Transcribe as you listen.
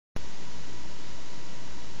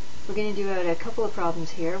We're going to do a couple of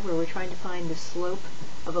problems here where we're trying to find the slope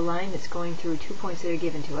of a line that's going through 2 points that are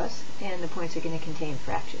given to us, and the points are going to contain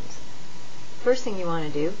fractions. First thing you want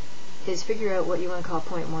to do is figure out what you want to call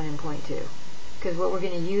point 1 and point 2, because what we're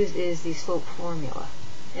going to use is the slope formula.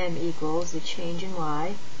 M equals the change in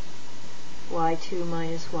y, y2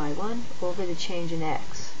 minus y1, over the change in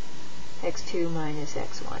x, x2 minus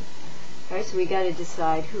x1. Alright, so we got to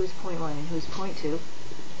decide who's point 1 and who's point 2.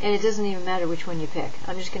 And it doesn't even matter which one you pick.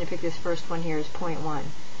 I'm just going to pick this first one here as point 1,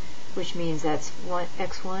 which means that's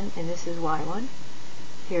x1 and this is y1.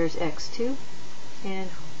 Here's x2 and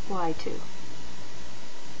y2.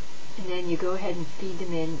 And then you go ahead and feed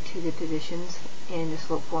them into the positions in the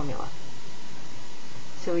slope formula.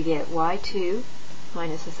 So we get y2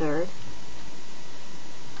 minus a third,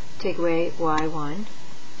 take away y1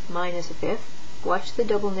 minus a fifth. Watch the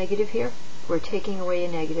double negative here. We're taking away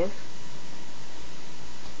a negative.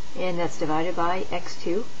 And that's divided by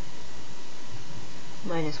x2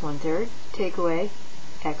 minus 1/3, take away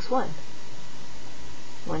x1,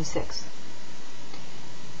 1/6.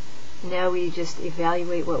 Now we just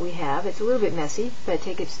evaluate what we have. It's a little bit messy, but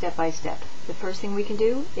take it step by step. The first thing we can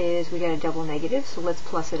do is we got a double negative, so let's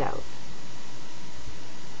plus it out.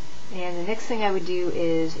 And the next thing I would do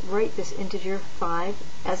is write this integer 5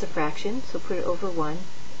 as a fraction, so put it over 1,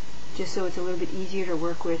 just so it's a little bit easier to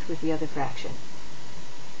work with the other fraction.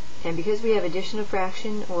 And because we have addition of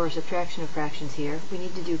fraction or subtraction of fractions here, we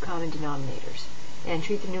need to do common denominators and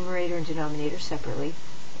treat the numerator and denominator separately.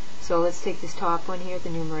 So let's take this top one here,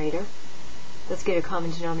 the numerator. Let's get a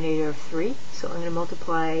common denominator of 3. So I'm going to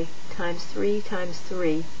multiply times 3 times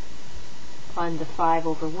 3 on the 5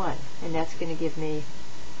 over 1. And that's going to give me,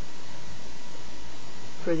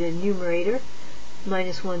 for the numerator,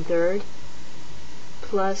 minus 1/3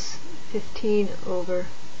 plus 15 over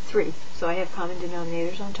 3. So I have common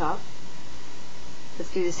denominators on top.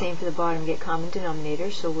 Let's do the same for the bottom, get common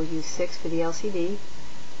denominators. So we'll use 6 for the LCD,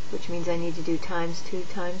 which means I need to do times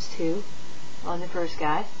 2 on the first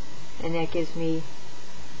guy. And that gives me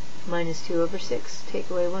minus 2 over 6, take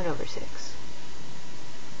away 1 over 6.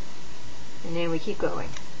 And then we keep going.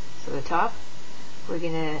 So the top, we're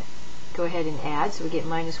going to go ahead and add. So we get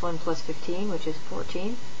minus 1 plus 15, which is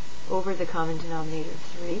 14, over the common denominator of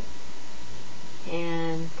 3.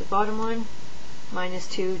 And the bottom one, minus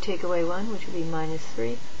 2 take away 1, which would be minus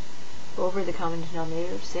 3, over the common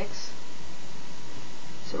denominator of 6.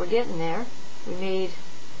 So we're getting there. We made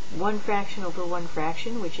one fraction over one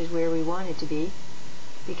fraction, which is where we want it to be,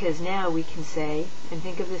 because now we can say, and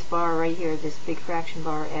think of this bar right here, this big fraction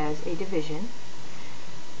bar, as a division.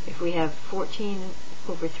 If we have 14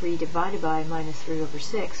 over 3 divided by minus 3 over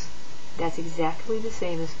 6, that's exactly the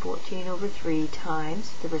same as 14 over 3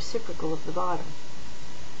 times the reciprocal of the bottom.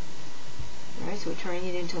 Alright, so we're turning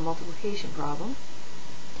it into a multiplication problem.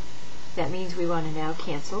 That means we want to now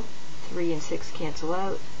cancel. 3 and 6 cancel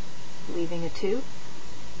out, leaving a 2.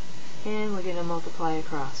 And we're going to multiply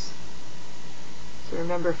across. So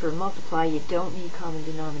remember, for multiply, you don't need common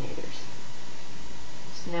denominators.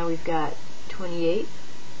 So now we've got 28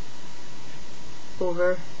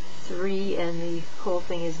 over 3, and the whole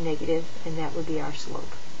thing is negative, and that would be our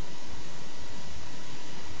slope.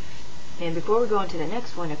 And before we go on to the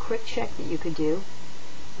next one, a quick check that you could do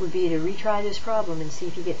would be to retry this problem and see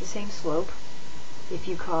if you get the same slope if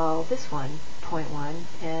you call this one point 1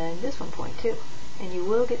 and this one point 2. And you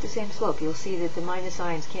will get the same slope. You'll see that the minus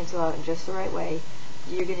signs cancel out in just the right way.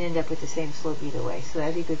 You're going to end up with the same slope either way, so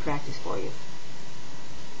that'd be good practice for you.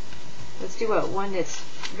 Let's do one that's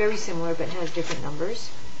very similar but has different numbers,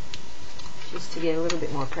 just to get a little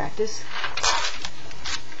bit more practice.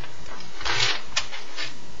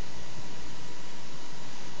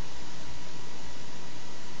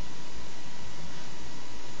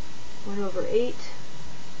 One over 8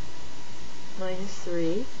 minus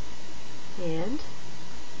 3 and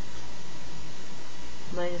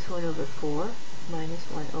minus 1 over 4 minus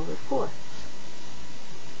 1 over 4.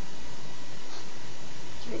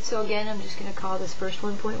 Right, so again, I'm just going to call this first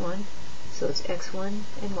one point 1, so it's x1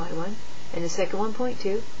 and y1, and the second one point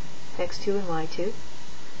 2, x2 and y2.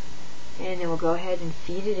 And then we'll go ahead and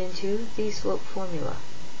feed it into the slope formula.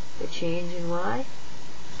 The change in y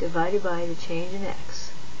divided by the change in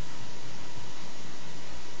x.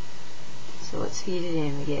 So let's feed it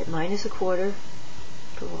in. We get minus 1/4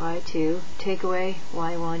 for y2, take away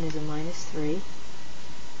y1 is a minus 3,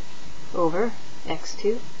 over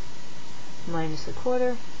x2 minus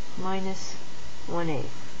 1/4 minus 1/8.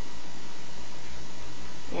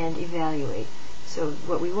 And evaluate. So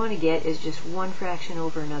what we want to get is just one fraction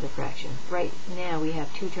over another fraction. Right now we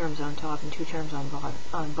have two terms on top and two terms on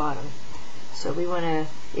bottom. So we want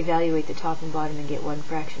to evaluate the top and bottom and get one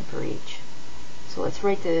fraction for each. So let's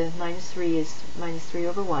write the minus 3 as minus 3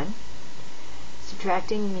 over 1.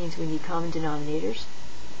 Subtracting means we need common denominators.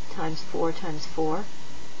 Times 4 times 4.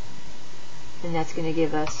 And that's going to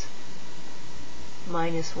give us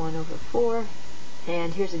minus 1 over 4.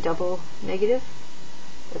 And here's a double negative.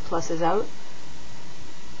 The plus is out.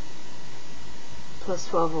 Plus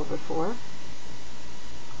 12 over 4.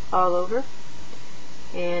 All over.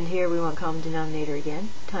 And here we want common denominator again.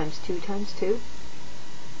 Times 2 times 2.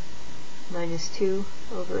 Minus 2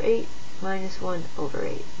 over 8. Minus 1 over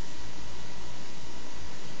 8.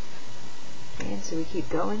 And so we keep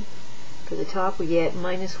going. For the top we get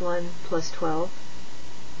minus 1 plus 12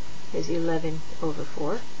 is 11 over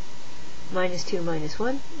 4. Minus 2 minus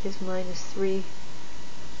 1 is minus 3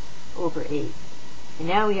 over 8. And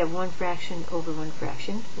now we have one fraction over one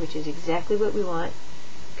fraction, which is exactly what we want,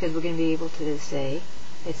 because we're going to be able to say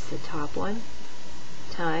it's the top one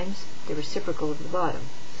times the reciprocal of the bottom.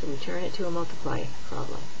 So we turn it to a multiply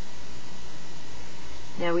problem.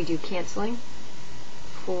 Now we do canceling.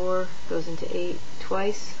 4 goes into 8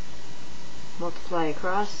 twice. Multiply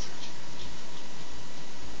across.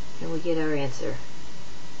 And we get our answer.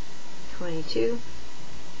 22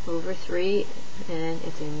 over 3, and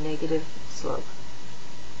it's a negative slope.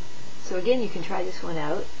 So again, you can try this one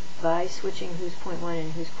out by switching who's point 1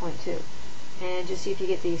 and who's point 2. And just see if you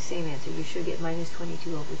get the same answer. You should get minus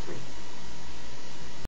 22 over 3.